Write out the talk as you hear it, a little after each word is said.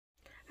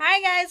Hi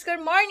guys!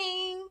 Good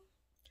morning!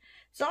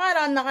 So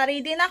karon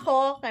naka-ready na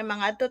ako kay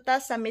mga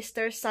tuta sa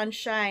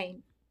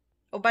MR.SUNSHINE.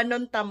 Uban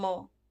nun ta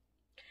mo.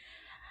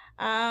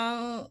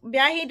 Ang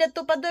biyahe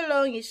dito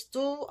padulong is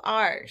 2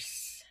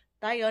 hours.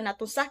 Tayo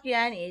natong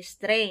sakyan is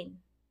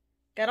train.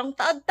 Karong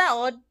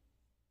taod-taod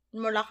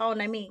mula ka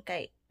nami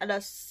kay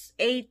alas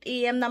 8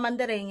 AM naman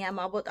dire nga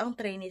maabot ang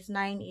train is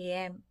 9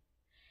 AM.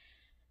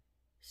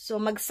 So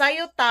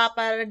magsayo ta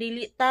para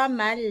dili ta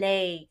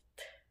ma-late.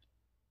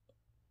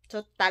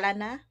 So tala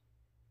na.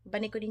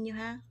 Bani ko ninyo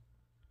ha.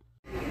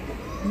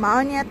 Mao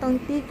niya tong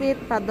ticket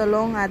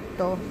padulong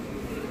adto.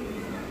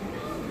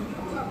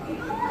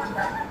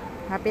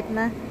 Hapit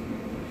na.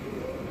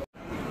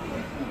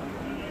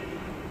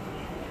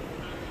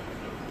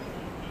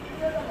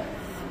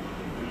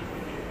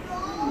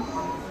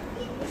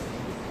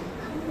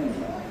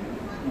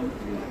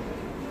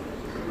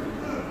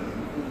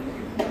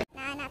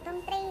 Na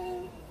tong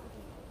train.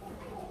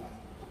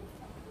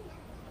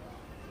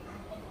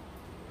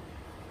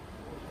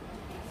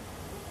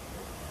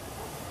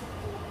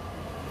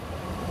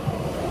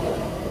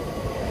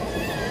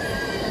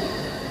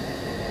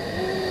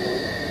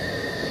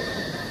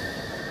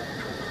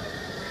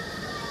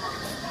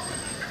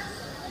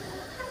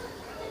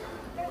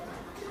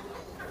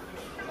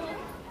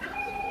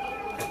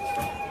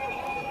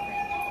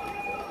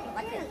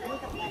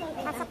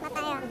 Pasok na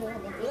tayo.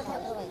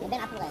 What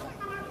number yan?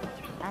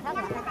 What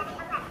number?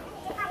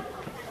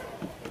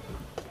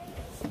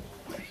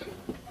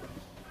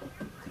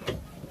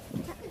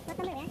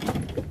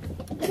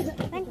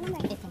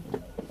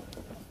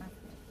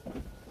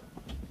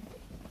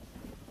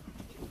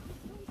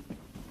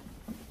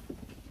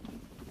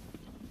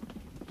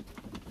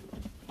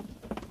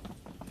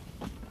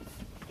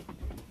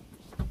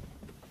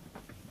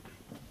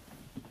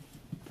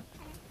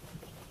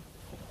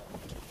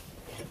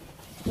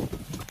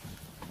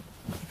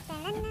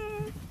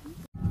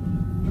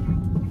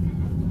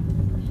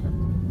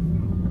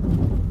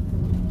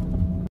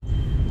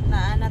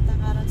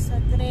 Sa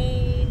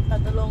train,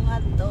 padulong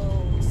adto.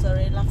 So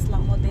relax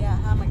lang mo diha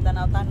ha,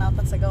 magtanaw-tanaw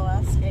ta sa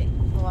gawas kay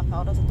tuwa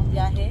ka oras atong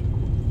biyahe.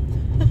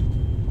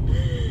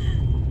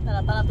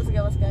 Tanaw-tanaw ta sa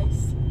gawas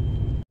guys.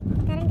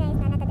 Karon guys,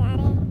 nana ta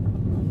diare.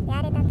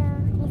 Diare ta to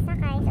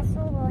isakay sa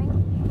suwon.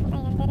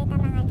 Ayan diri ta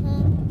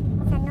manganhin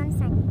sa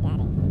nonsan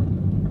diare.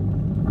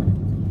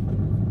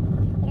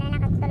 Ila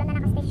na tulo na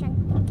naka-station.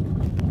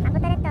 Abot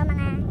na to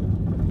mga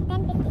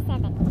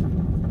 10:57.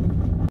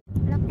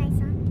 Look guys,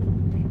 oh.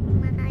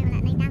 Mga kaway wala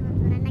na itawag.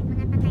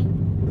 Mga patay.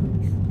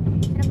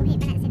 Pero buhi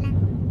pa na sila.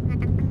 Mga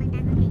tangtang ng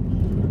dahon kay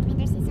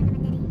winter season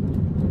naman diri. Buhi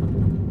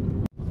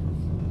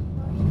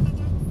pa na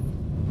guys.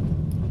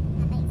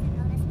 Natay isang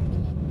oras pa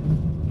bilin.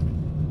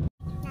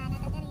 Nana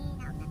ta diri.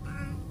 Naog na ta.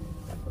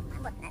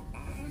 Abot na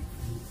ta.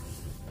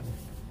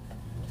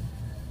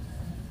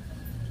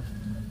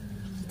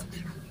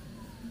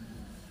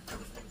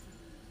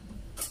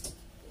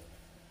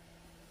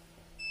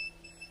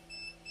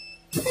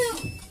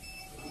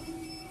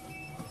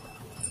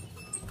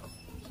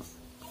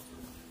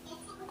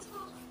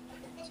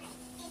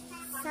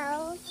 So,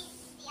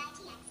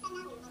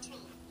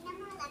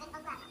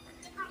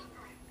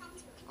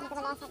 ano ka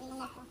ba sa inyo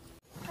na to?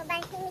 So,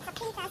 barking sa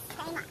pintas,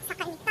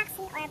 sakay ni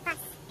taxi or bus.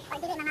 O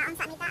dili mga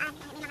unsa ni taan,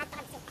 may mga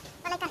taxi.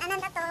 Palikan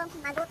anan na to,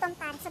 magutom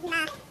ta, sug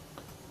na.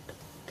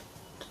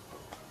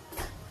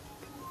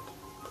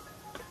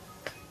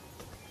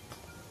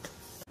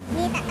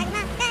 Nita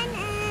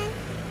tagmakanan.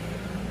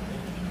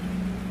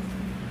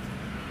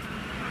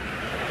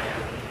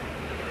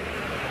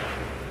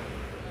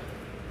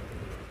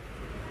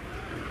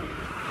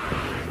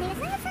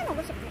 Saan mo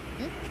gusok?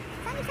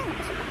 Saan mo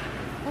gusok?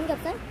 Ang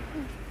gabsan?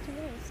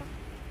 Siguro isa.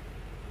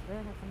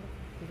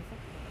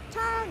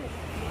 Chag!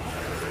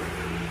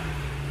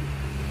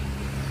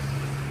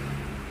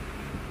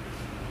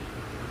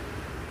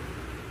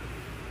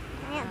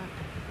 Ayan.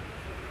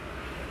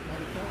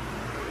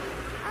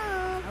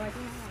 Oh.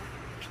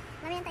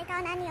 Namiyan tayo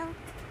ikaw na niyo.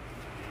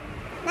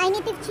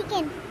 Native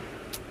chicken.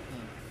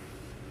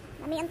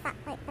 Namiyan ta.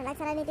 Talag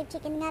sa native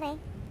chicken nga rin.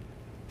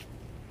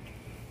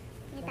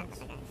 Nita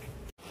ka guys.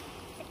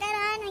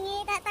 Karon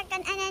nangita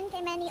tagkan-anan kay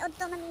maniod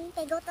to mami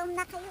kay gutom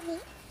na kayo ni.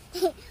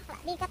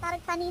 Wala di ka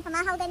tarog pa ni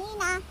pamahaw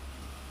ganina.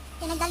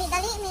 Kay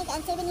nagdali-dali mi kay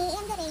 7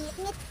 AM diri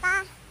ngit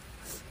pa.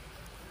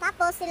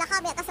 Tapos sila ka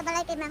biya ka sa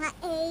balay kay mga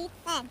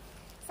 8, 10.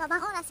 So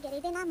bang oras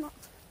giri din namo.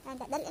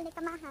 Dali ulit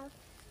pamahaw.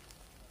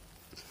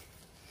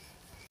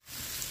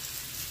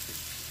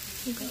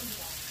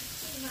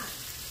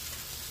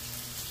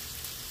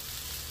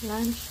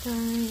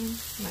 Lunchtime,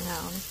 mga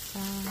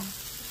onsan.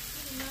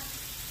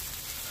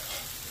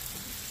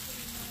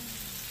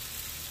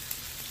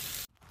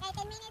 Kay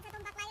 10 minutes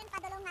atong baklayan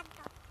padulong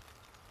adto.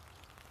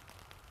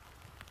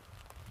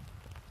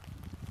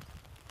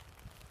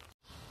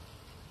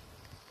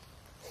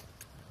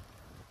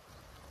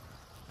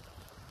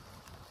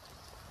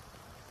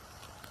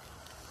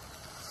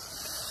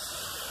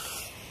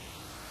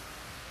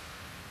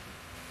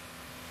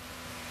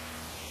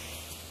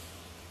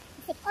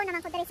 Sip-on naman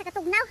ko dali sa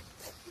katugnaw.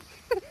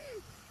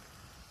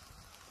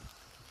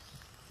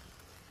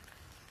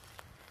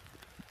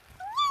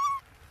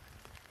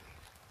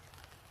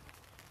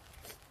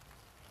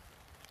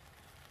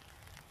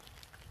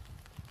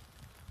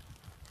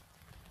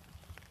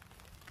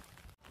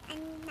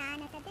 na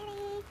nasa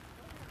diri.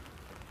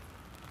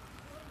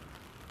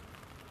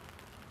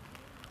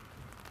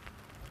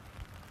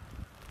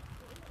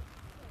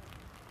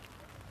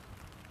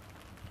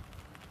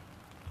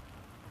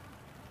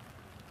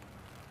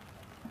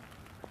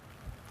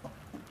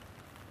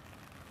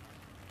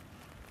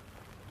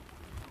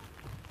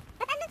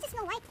 Ba't andun si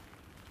Snow White?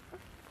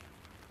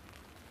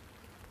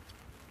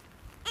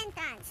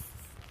 Entrance.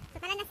 So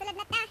tara na, sulod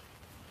na ta.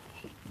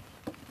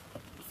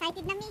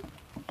 Excited na mi.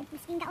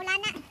 Misking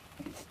kaulana.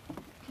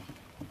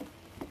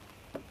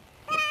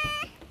 Tara!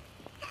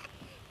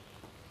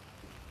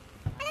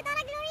 Ano to,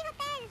 Glory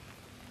Hotel?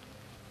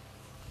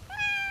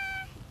 Tara!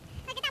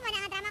 Nakita mo na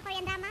ang drama,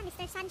 Korean drama,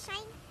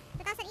 MR.SUNSHINE.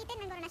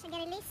 2018, nanguro na siya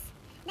gi-release.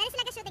 Dahil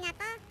sila ka-shooting nga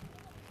to.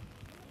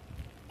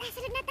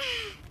 Sulod na ta.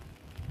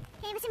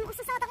 Kaya mas yung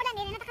ususot ako lang,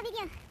 hindi na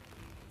taka-video.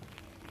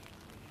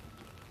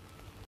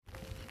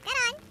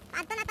 Karon,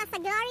 paadto na ta sa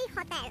Glory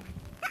Hotel.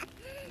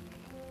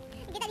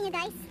 Kita niyo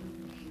guys.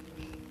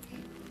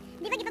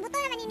 Di ba gipabuto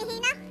naman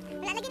inihina?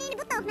 Wala lagi na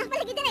inibuto.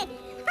 Napalagi dire.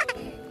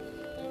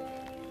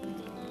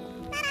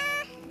 Tara!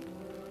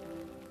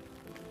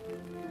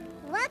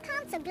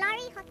 Welcome to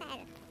Glory Hotel.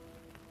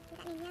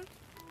 Kita niyo.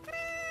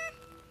 Tara!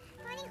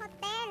 Morning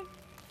hotel.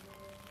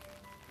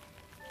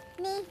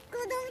 Ni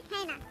Kudung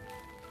Hena.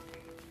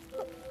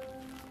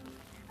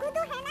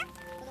 Kudung Hena?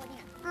 Kudung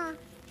Hena. Oh.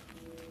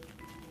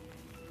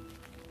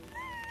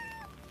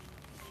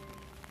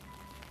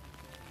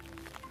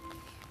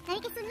 Kaya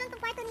kisunod itong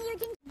kwarto ni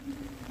Eugene.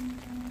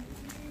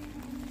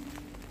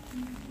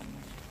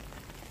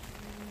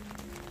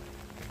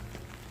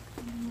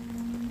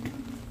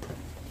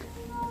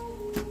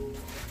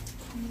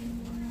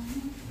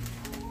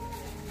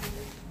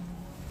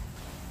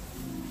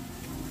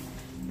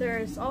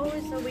 There's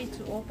always a way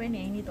to open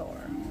any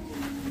door.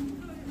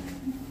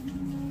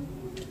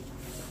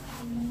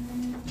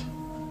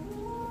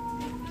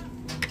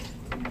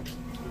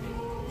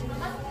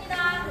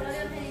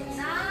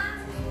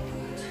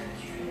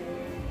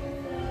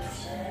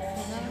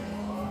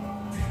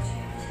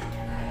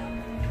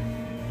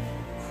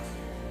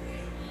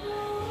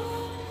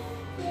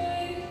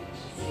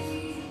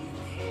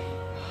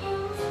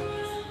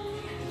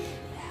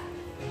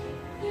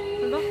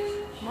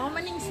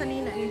 Maning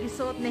sanina yung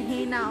gisuot na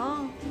hina,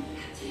 oh.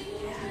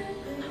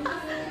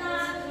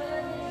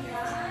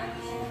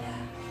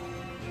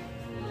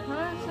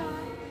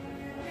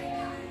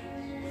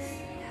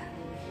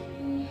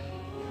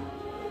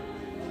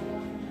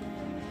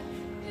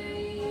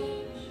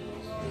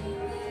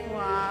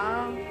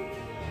 Wow.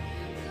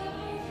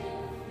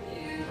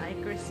 Ay,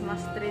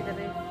 Christmas tree na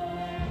rin.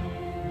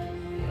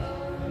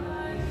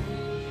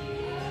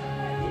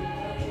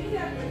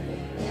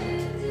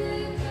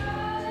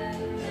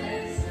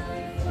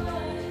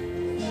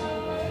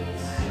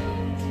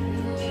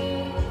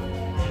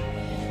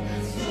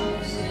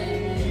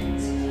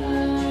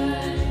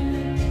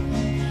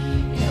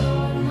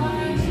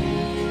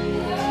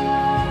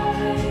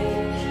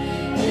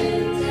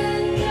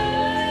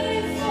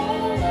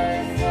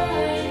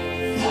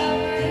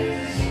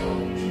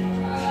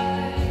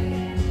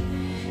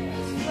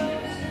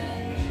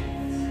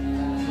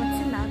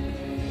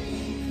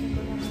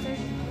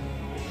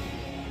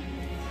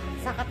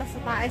 Sakata sa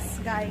taas,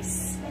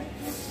 guys.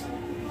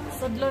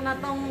 Sudlo na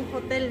tong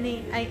hotel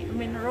ni,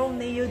 room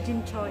ni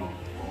Eugene Choi.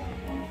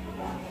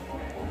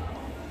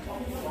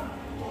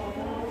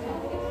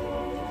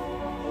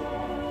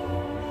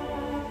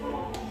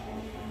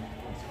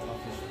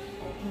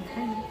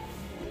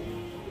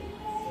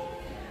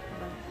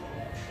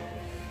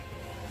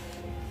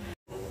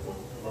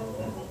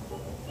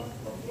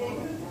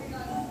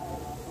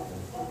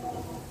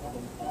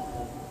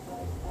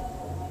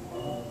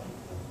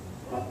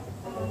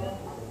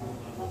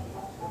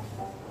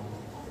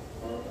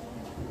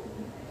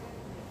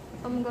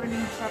 Itong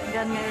gawing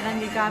shotgun ngayon ang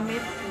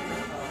gigamit.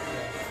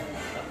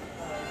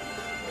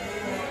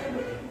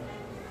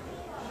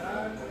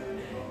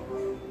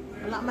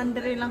 Wala man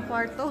diri lang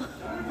kwarto.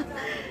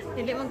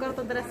 Hindi man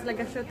kwarto dira sila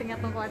ga-shooting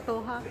atong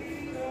kwarto, ha.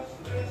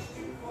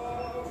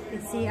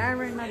 CR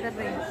na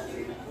diri.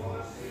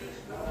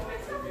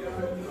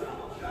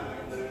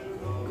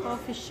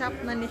 Coffee shop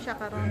na ni siya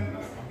karon.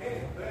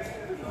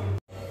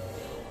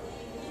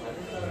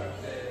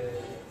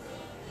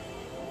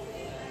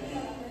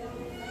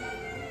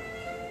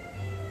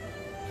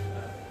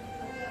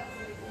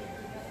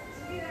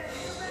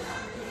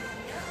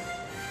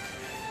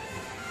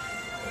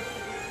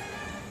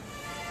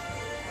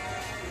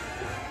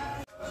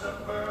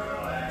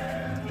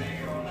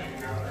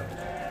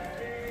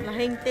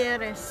 Lahing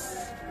terrace.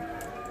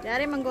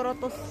 Dari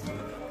manggorotos.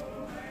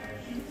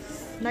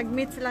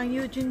 Nag-meet silang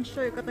Eugene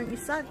Choi katong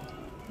isa.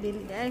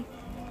 Dili ay.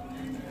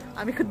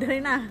 Abi ko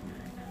diri na.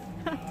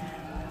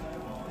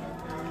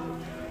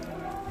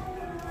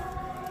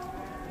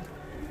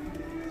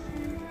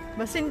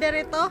 Basin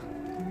diri to.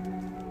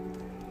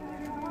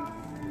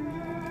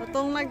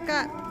 Katong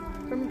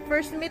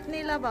first meet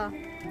nila ba?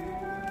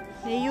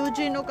 Ni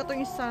Eugene o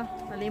katong isa.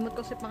 Nalimot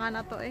ko si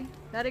pangana to eh.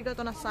 Dari ko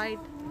to na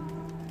side.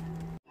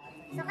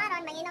 So karon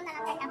karon manginom na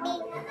lang kay kape.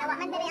 Nawa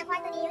man diri ang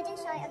kwarto ni Eugene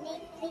Choi og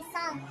ni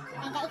Song.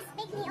 Kay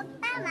ka-expect ni og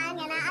taman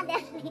nga naa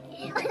diri.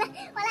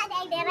 Wala di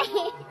ay diri.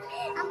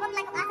 Ampot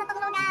lang kung asa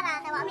tong lugar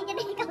kay wa mi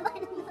gid ka ba.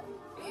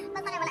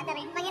 Basta kay wala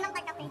diri. Manginom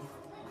tag kape.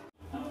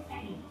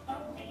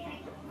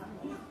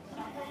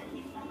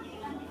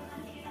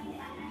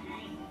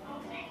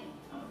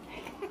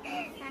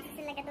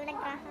 Sila katulag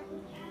traha.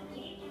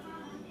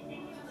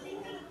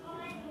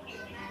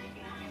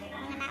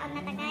 Mga naon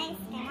na ta guys,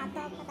 kaya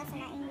mato pata sa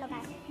laing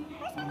lugar.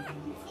 Where's my map?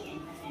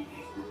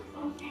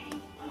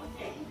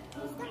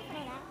 Gusto ko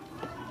rin ah.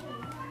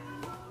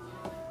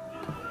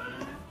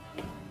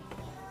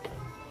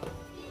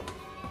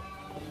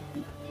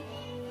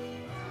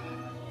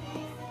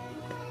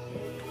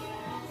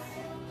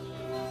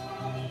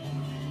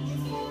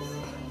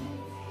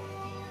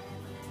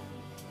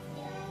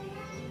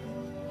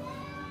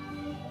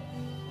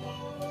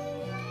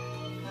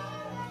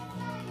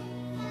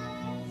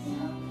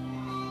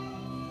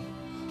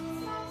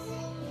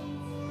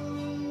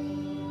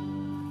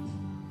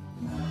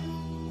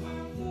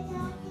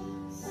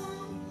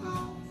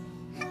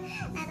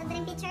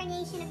 Picture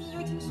nation of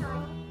Eugene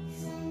Choi.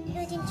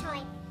 Eugene Choi.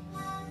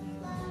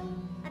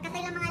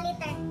 Pagkatoy lang mga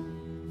liter.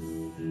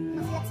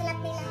 Masulat-sulat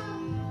nila.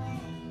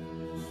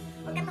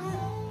 Huwag ka tong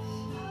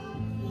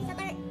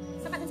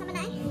sapat sa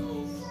manay.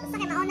 Basta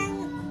kay maunang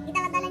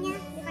idala-dala niya.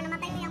 Di pa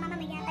namatay ko yung mama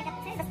may tagat.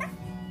 Basta.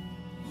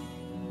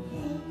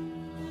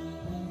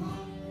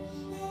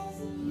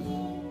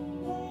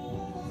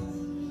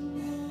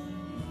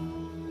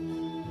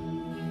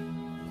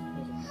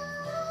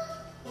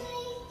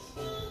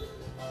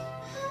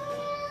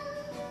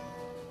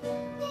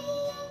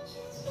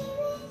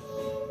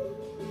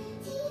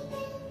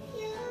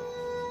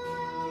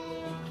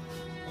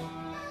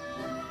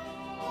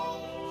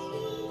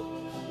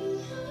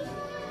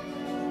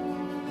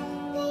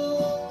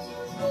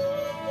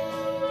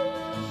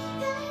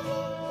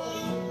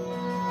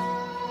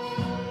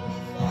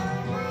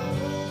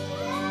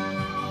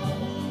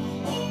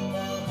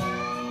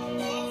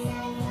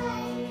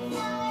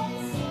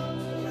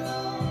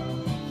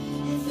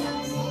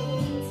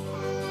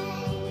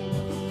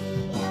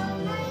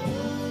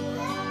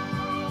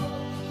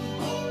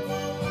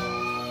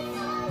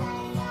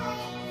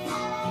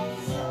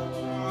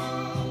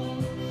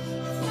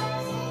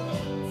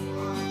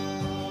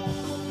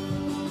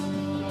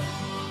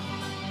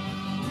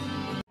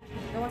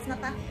 Gawas na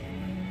ta.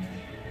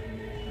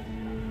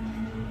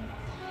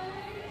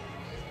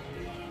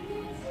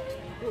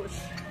 Push.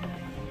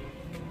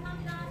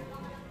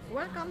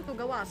 Welcome to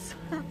Gawas.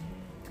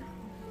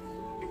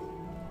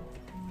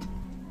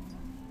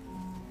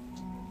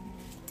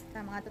 Sa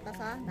mga tata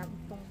sa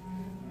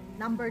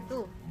number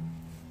 2.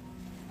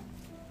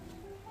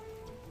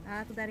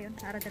 Ito dari yun.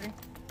 Ara dari.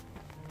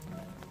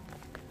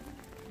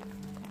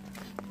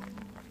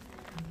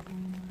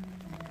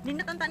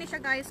 Nindot ni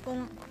siya guys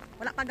kung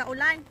wala pa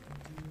gaulan.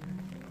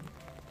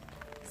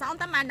 Saon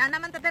taman, na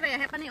naman tatire,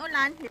 he pa ni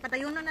ulan, di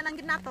patayunon na lang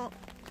gid nato.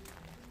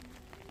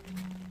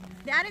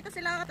 Di ari to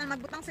sila katan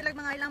magbutang sila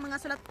mga ilang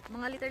mga sulat,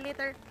 mga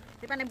liter-liter.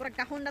 Di pa naburag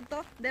kahon na to,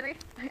 dire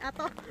ay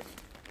ato.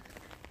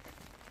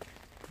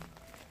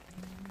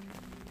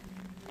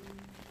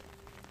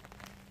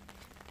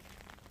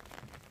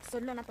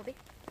 Sunlo na to bi.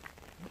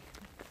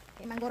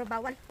 Kay manggoro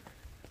bawal.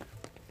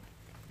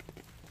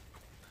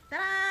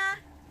 Tara!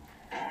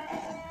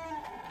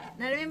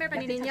 Na-remember pa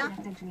ninyo?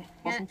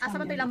 Asa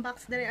ba ito ilang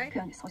box dari ay?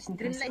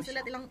 Green light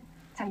sulat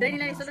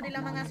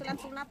ilang mga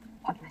sulat-sulat.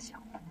 확인하시오.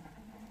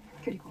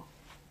 그리고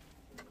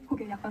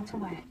혹여 약방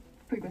초마에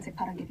붉은색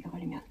바람개비가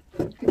걸리면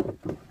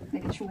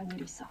내게 중요한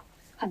일이 있어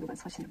한동안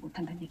서신을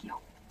못한다는 얘기요.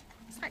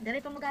 Dari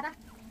itong lugar ah.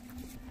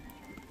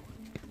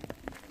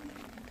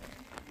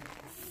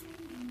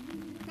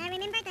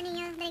 Na-remember to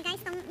ninyo, dari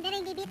guys,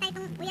 dari gibita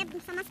itong uyab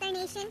sa Master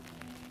Nation.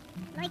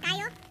 Loy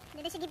kayo,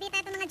 dari siya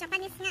gibita itong mga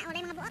Japanese nga, wala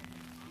mga buot.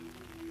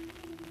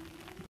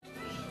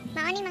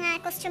 Mauni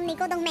mga costume ni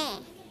Godong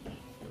Me.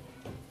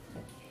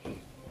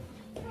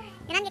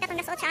 Yan kita tong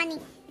gasuot siya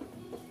ani.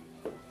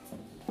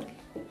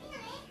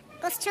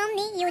 Costume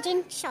ni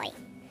Eugene Choi.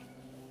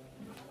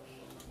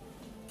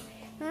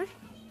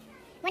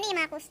 Wala yung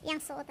mga yang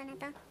suotan na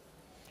to.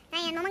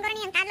 Ayan, mamanggo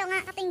rin yung kalo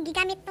nga. Kato yung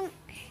gigamit tong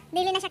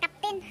dili na siya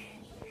captain.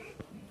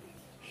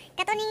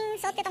 Kato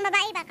ning suot itong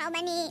babae ba?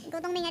 Kauban ni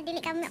Godong Me nga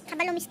dili ka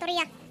kabalong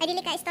istorya. Ay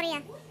dili ka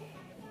istorya.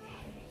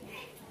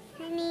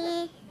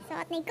 Ani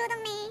suot ni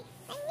Godong Me.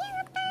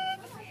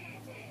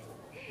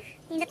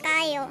 Nindot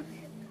tayo.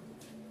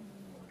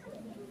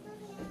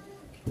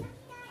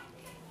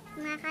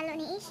 Mga kalo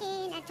ni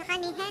Ishin at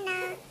saka ni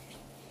Hena.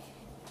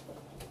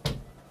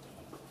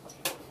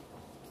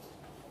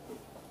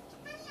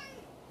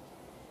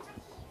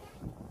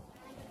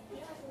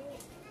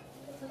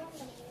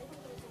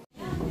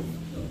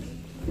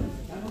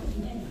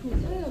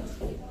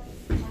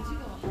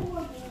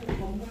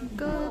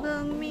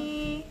 Godong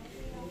Me.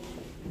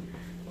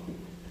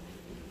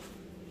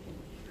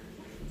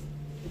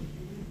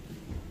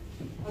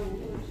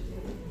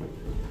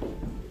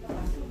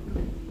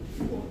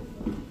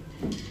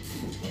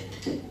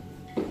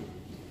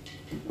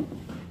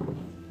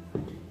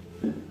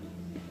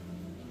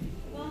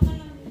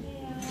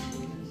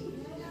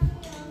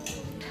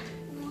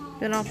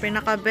 Pero ang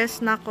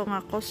pinaka-best na ko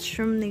nga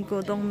costume ni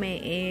Godong-me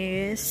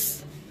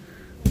is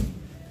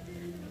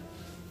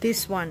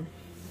this one.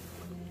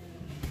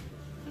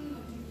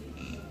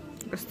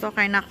 Gusto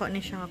kay nako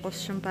ni siya nga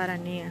costume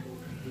para niya.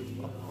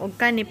 Og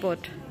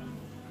kanipot.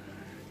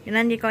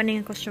 Inan ko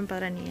ni nga costume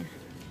para niya.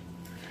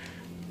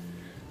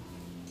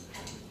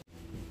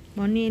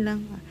 Moni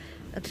lang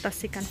at ta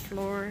second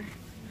floor.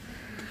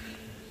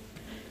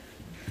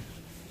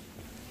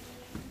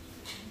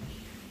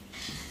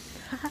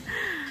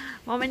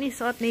 Mama ni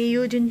suot ni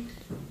Eugene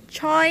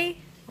Choi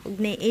ug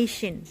ni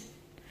Asian.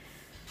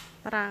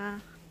 Para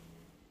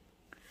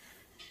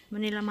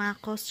manila mga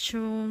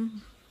costume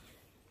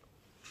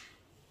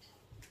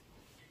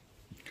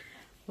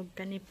ug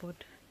kanipod.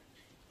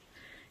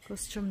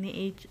 Costume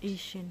ni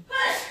Asian.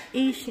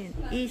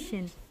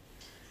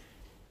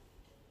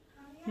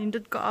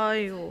 Nindot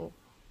kaayo.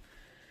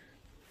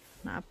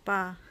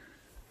 Naapa.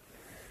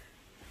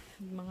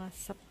 Mga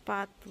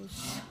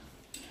sapatos.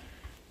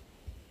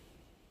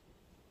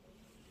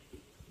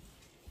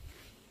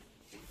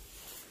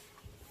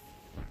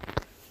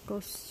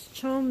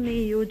 Costume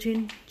ni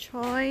Eugene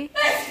Choi.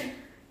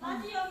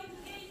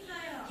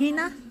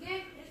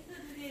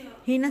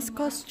 Hina's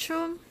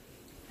costume.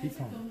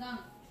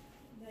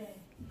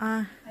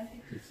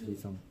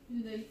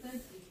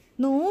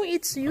 No,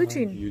 it's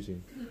Eugene.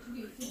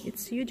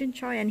 It's Eugene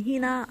Choi and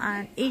Hina,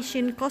 an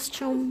Asian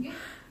costume.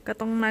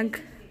 Katong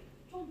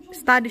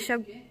nag-study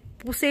siya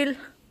pusil.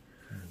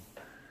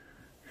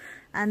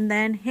 And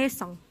then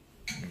Haesung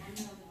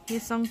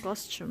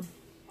costume.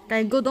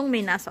 Kay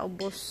Godong-me nasa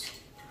ubos.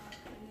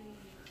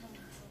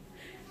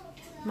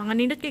 Mga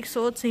nindot kay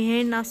suot si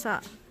Hina sa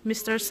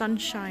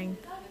MR.SUNSHINE.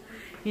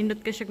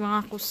 Nindot kay siya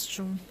mga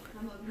costume.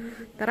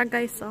 Tara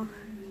guys, oh.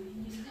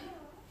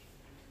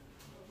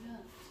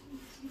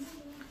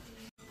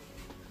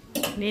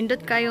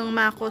 Nindot kayong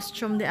mga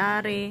costume di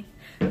ari.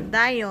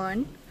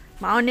 Dayon,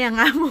 mao ni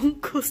ang among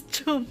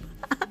costume.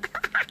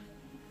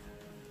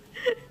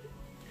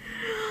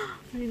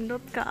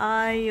 Nindot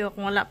kaayo.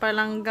 Kung wala pa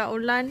lang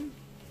gaulan,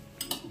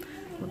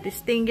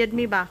 distinguished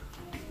mi ba?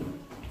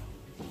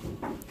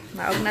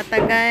 Maog na ta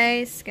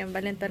guys. Kaya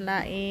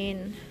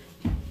balintalain.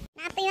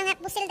 Naapoy mga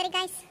pusil dari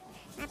guys.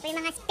 Naapoy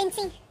mga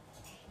fencing.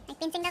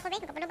 Nag-fencing na ko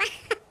ba? Kapalo ba?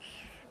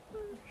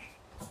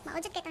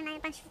 Maudjot kayo itong na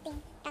pang shooting.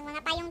 Tang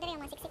mga payong dari.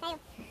 Mga siksi kayo.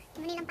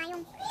 Manilang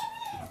payong.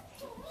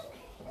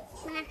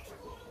 Mga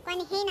kuha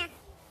ni Hina.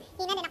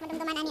 Hina din ako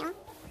dumduman ani oh.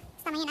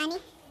 Basta mayan ani.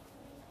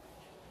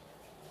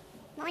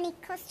 Mao ni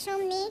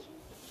costume ni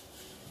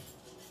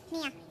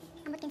Mia.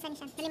 Ambot kinsa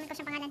ni siya. Nalimot ko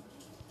siyang pangalan.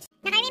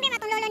 Naka-remember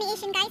matong lolo ni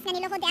Asian guys nga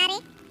niluhod di ari.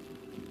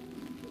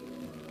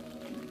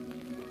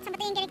 Sa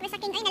bato yung request sa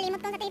akin ay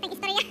nalimot ko sa tipang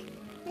istorya.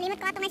 Nalimot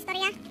ko ato nga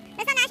istorya.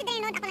 Basta na siya din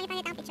load ako lang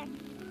ipangita ang picture.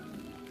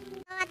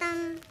 So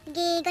atong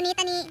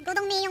gigunita ni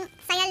Godong-me yung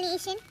sayal ni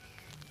Asian.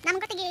 Naman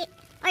ko tigi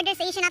order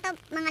sa Asian ato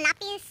mga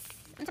lapis.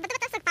 Sa bato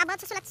sa pagpabot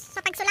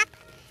sa pagsulat.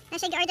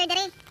 Na siya gi-order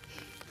diri.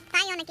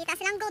 Tayo nakita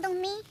silang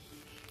Godong-me.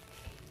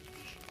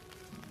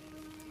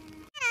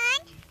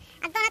 Karon,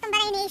 adto na tong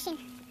baray ni Asian.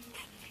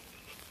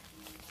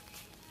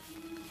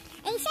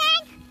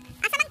 Asian!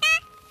 Asa man ka?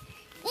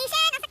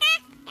 Asian, asa ka?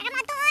 Kaya ka mo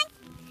adtoon.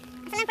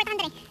 Asa lang portahan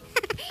diri.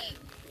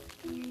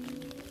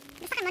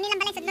 Basta ka mo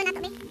nilang balay sudlo na to,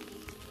 be.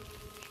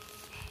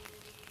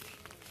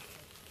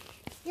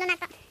 Sudlo na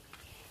to.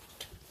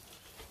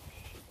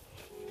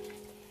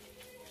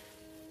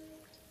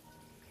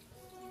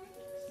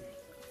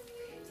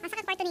 Asa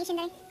ka kwarto ni Asian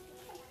diri?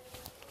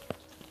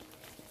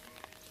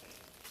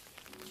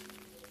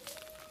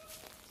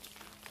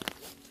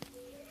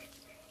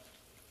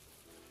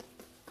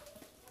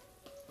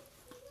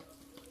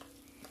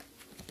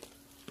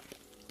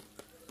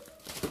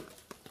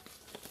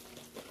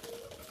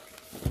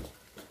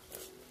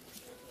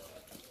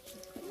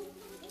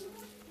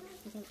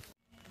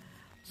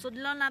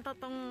 Sudlo na to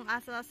tong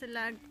asa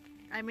sila,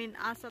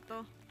 asa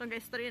to. Itong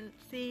istorya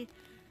si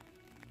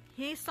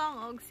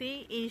Haesung og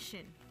si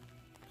Asian.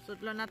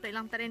 Sudlo na to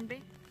ilang train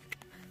be?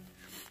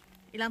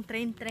 Ilang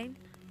train.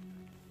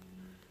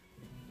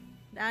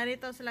 Dari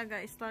to sila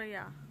ga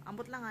istorya.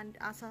 Ambot lang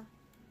asa.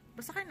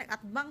 Basta kay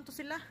nag-atbang to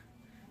sila.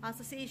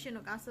 Asa si Asian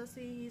og asa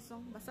si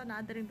Haesung. Basta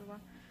na rin to ba.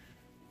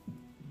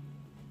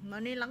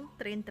 Mani lang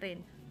train.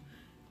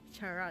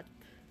 Charot.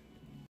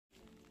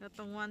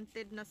 Itong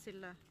wanted na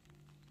sila.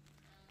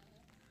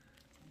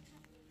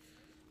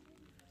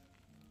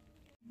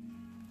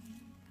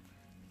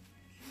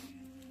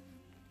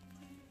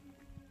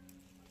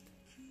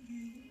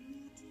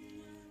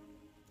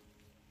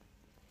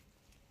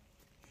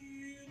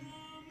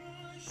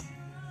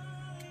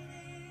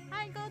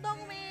 Hi,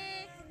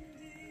 Godong-me!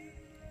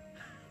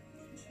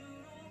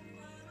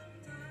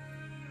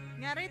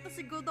 Ngari ito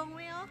si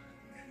Godong-me, oh.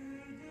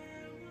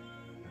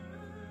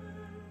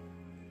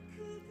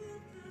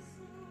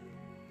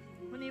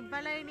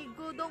 Manibalay ni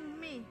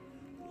Godong-me.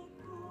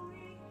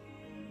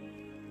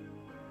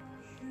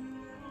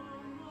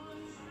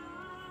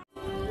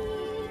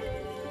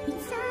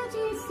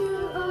 잊어질 수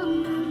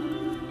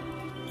없는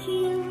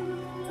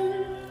기억들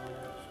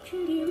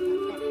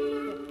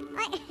그리움들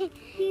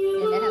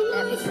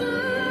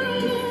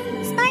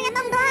Store na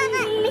tong duha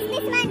ka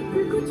businessman.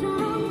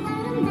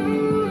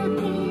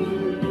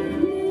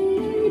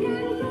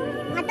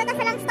 Ngadto ta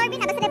sa lang store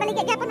bina basta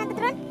baligya gyapon na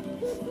tutron.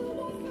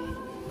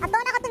 Ato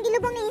na katong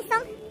gilubong ni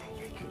Isong.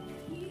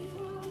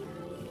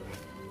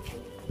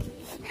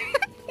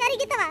 Dari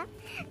kita ba?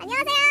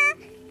 Annyeonghaseyo.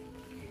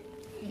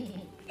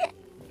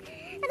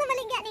 Ato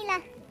baligya nila.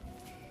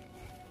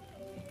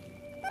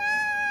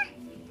 Tara!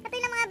 Ato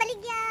yung mga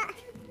baligya.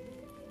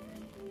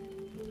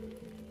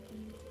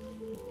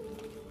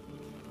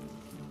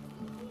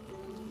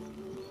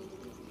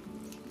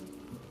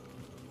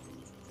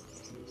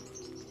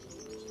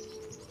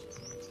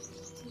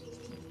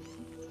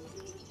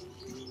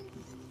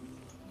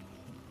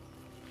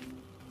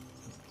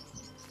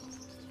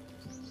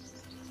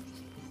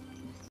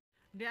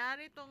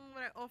 Diari tong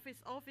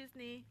office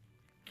ni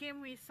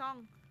Kim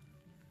Wi-sung.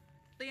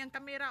 Ito yung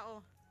kamera oh.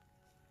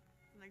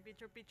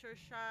 Nag-picture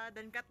siya.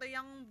 Dan kato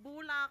yung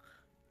bulak.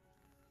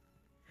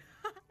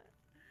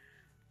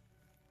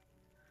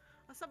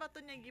 Asa ba ito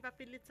niya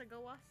gipapilit sa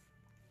gawas?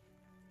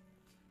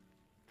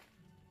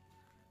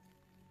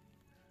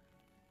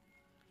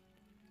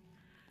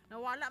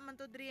 Nawala man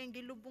to diri ang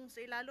gilubong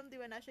sa ilalom. Di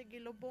ba na siya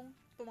gilubong?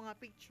 Ito mga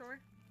picture.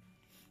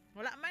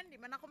 Wala man.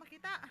 Di man ako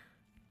makita.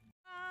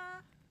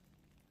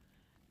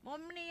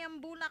 Mom ni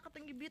yung bulak at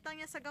ang gibitang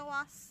niya sa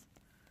gawas.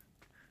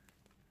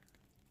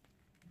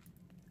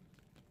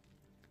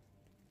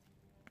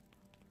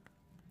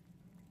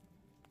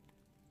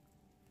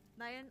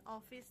 Na yung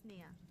office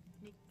niya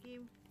ni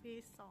Kim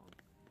Wi-sung.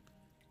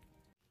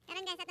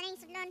 Karon guys, ato na yung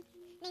sudlon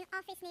ng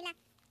office nila.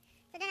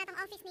 Sudlon na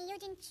tong office ni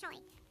Eugene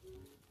Choi.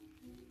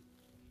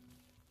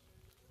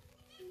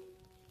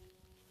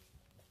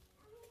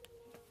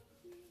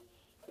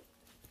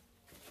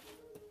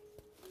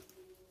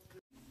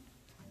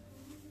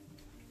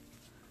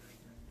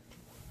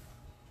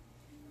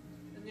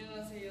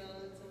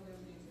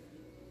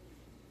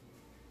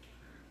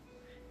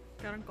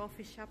 Karon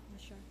coffee shop na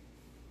siya.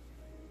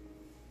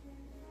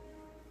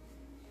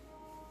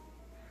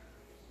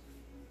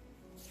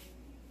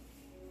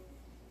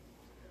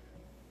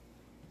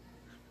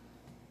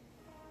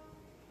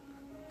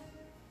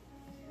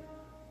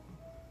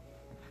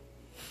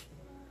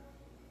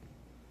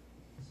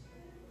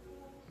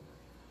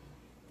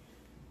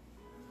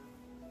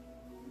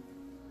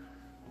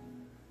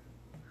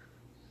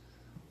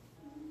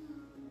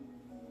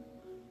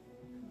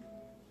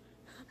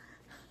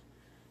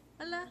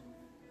 Ala.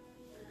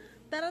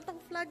 Tara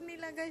tong flag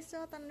nila guys.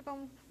 So, tanong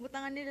pang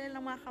butangan nila ng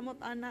mga kamot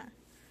ana.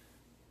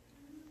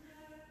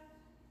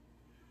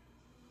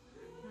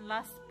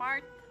 Last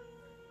part.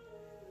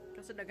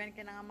 Kasi dagan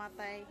ka nga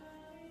matay.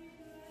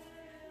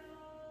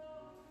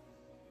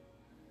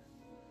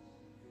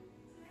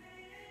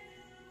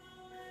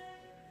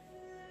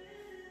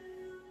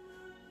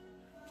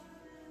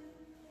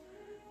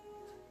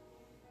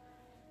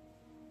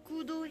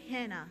 Kudo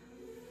Hena.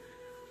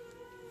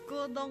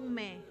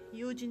 Godongme,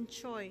 Eugene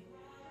Choi,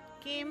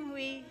 Kim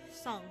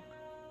Wi-sung,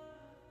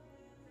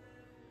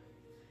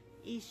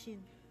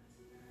 Ishin.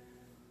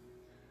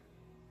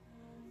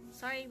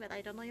 Sorry, but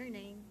I don't know your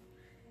name.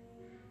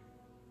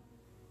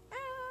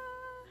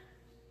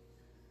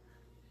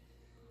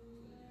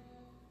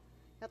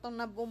 Katong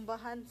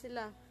nabombahan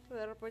sila.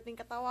 Pero pwedeng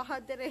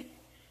katawahan dire.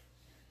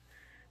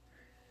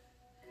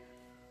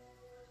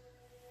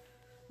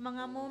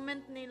 Mga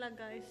moment nila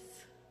guys.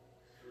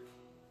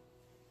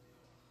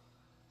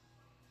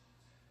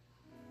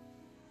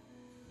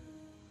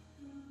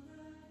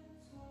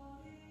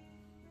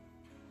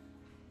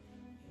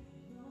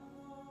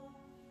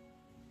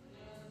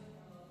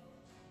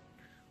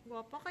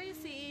 Guwapa kayo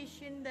si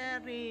Ishin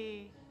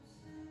dari.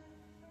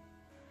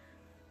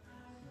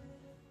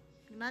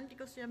 Nanti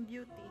ko siyang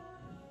beauty.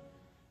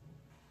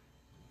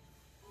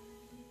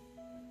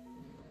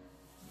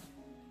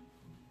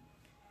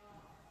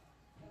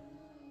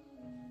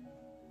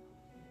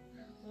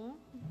 Oh?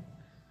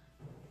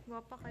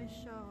 Guwapa kayo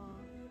siya.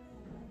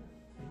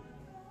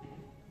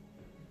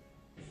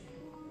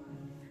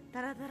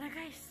 Tara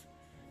guys.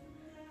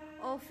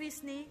 Office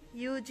ni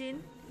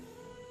Eugene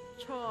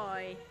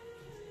Choi.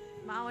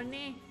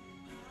 Mauni.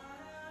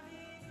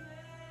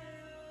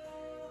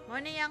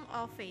 Mauni yung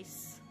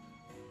office.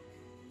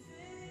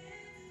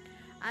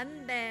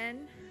 And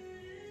then,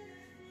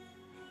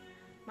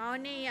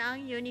 mauni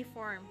yung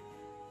uniform.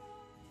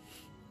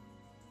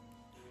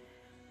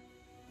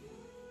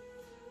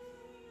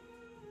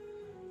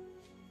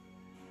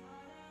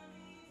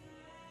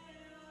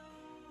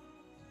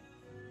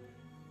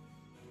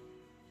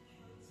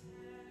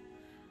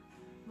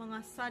 Mga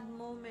sad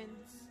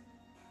moments.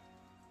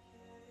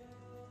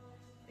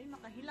 Ay,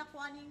 makahila ko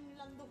aning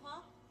nilang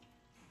duha.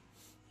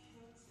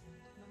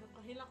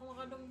 Makahila ko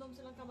makadumdum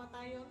silang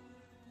kamatayon.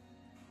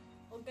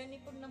 O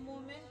ganipod na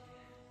moment.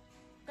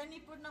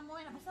 Ganipod na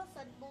moment. Basta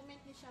sad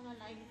moment ni siya nga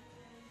live.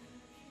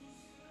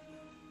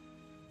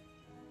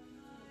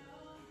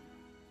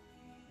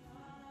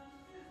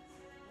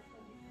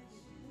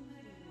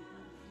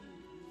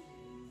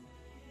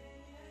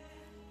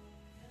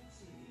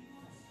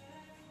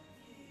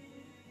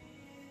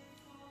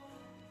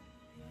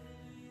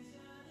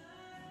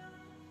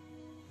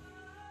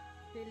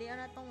 Pilihan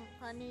na tong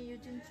kani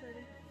Eugene Choi.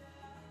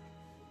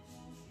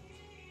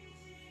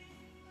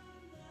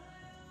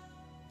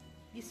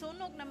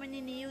 Gisunog naman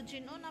ni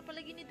Eugene. Oh,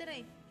 napalagi ni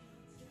dire.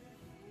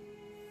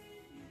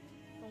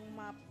 Tong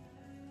map.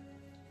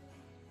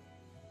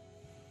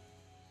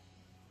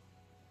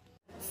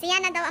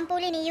 Siya na daw ang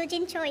puli ni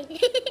Eugene Choi.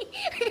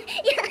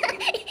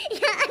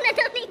 Yaan na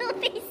daw ni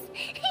office.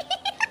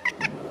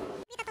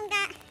 Kita tong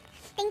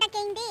tingda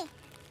candy.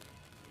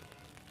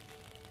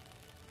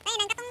 Ay,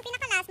 nang katong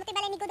pinakalas, muti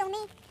balay ni Gudong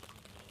mi.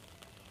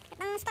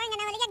 Katong store nga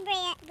nawaligag,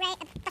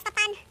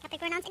 tastapan.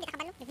 Kapag pronounce, hindi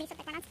takabalo. Nagbilisot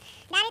na pronounce.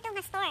 Dari itong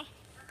nga store.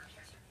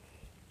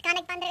 Kaya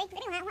nagpander eh.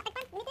 Dali, mga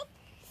nagpan. Minute eh.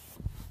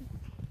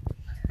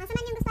 Asa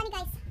man yung gusto ni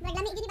guys?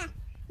 Naglami gini ba?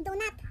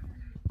 Donut.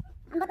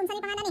 Ang botong sa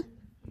ni pangalan eh.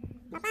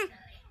 Napa?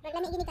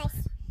 Naglami gini guys.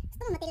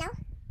 Gusto mo matilaw?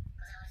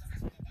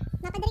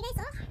 Napadari guys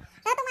oh.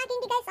 Dato mga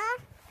candy guys oh.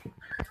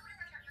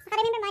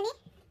 Naka-remember money?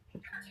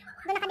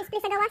 Doon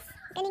naka-display sa gawas.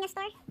 Kani nga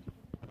store.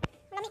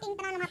 Wala may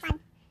tanaw ng mga pan.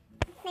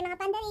 May mga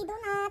pan dali,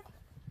 donut.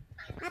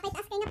 Mapait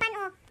as kay nga pan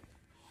oh.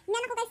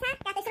 Ingnan ako guys ha.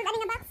 Kato isulod ani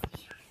nga box.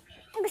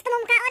 Kung gusto mo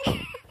makaon.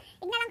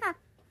 Igna lang ko.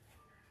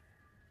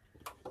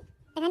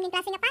 Dengan yung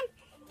klase nga pan.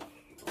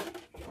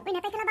 Uy,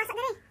 napay kalabasa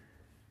dali.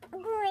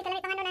 Uy,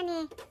 kalami panganunan ni.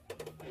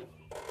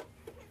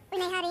 Uy,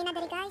 nahihari na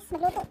dali guys.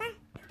 Magluto pa.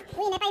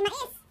 Uy, napay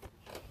mais.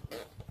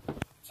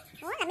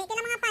 Oh, lami ka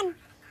lang mga pan.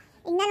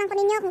 Igna lang ko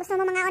ninyo kung gusto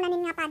mo mga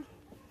onanin nga pan.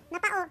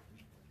 Napao.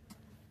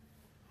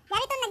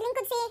 Dari to,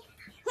 naglingkod si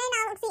Hena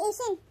o si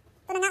Asian.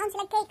 Ito nangaon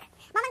sila cake.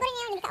 Maman ko rin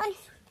ngayon, hindi kaon.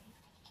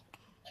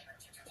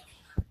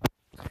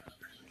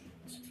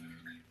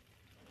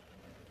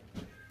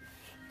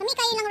 Lami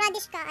kayo lang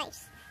radish guys.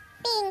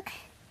 Pink.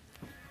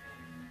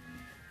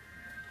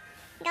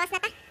 Gawas na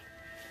ta.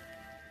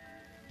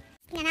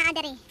 Nga naa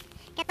dere.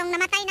 Katong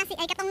namatay na si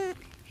ay katong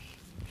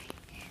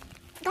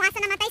kung asa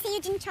namatay si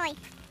Eugene Choi.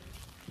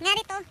 Nga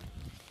rito.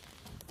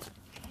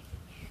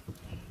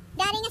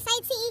 Dari nga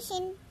side si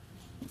Ishin.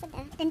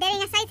 Dari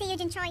nga side si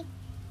Eugene Choi.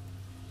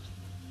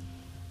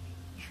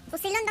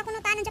 Pusilon da kuno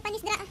tanan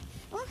Japanese dra.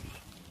 Oh.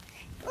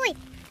 Uy,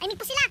 ay mig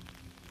pusila.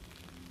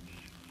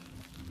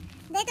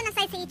 Dito na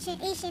side si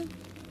Ishin.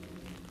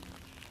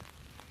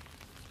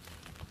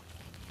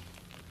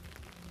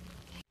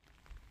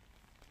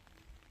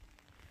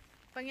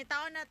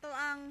 Pangitaon na to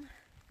ang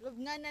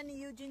lubnganan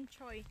ni Eugene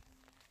Choi.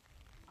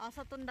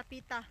 Sa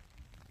Tundapita.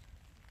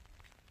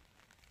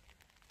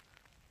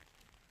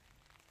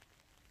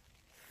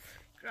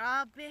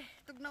 Grabe,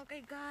 tugnaw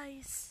kay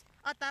guys.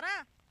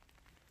 Tara.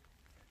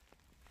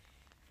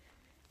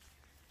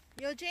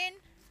 Eugene,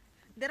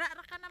 dira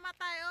ra ka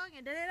namatay oh.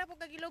 Dali ra po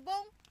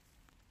kagilubong.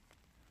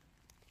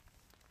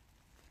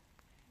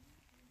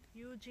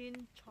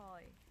 Eugene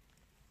Choi.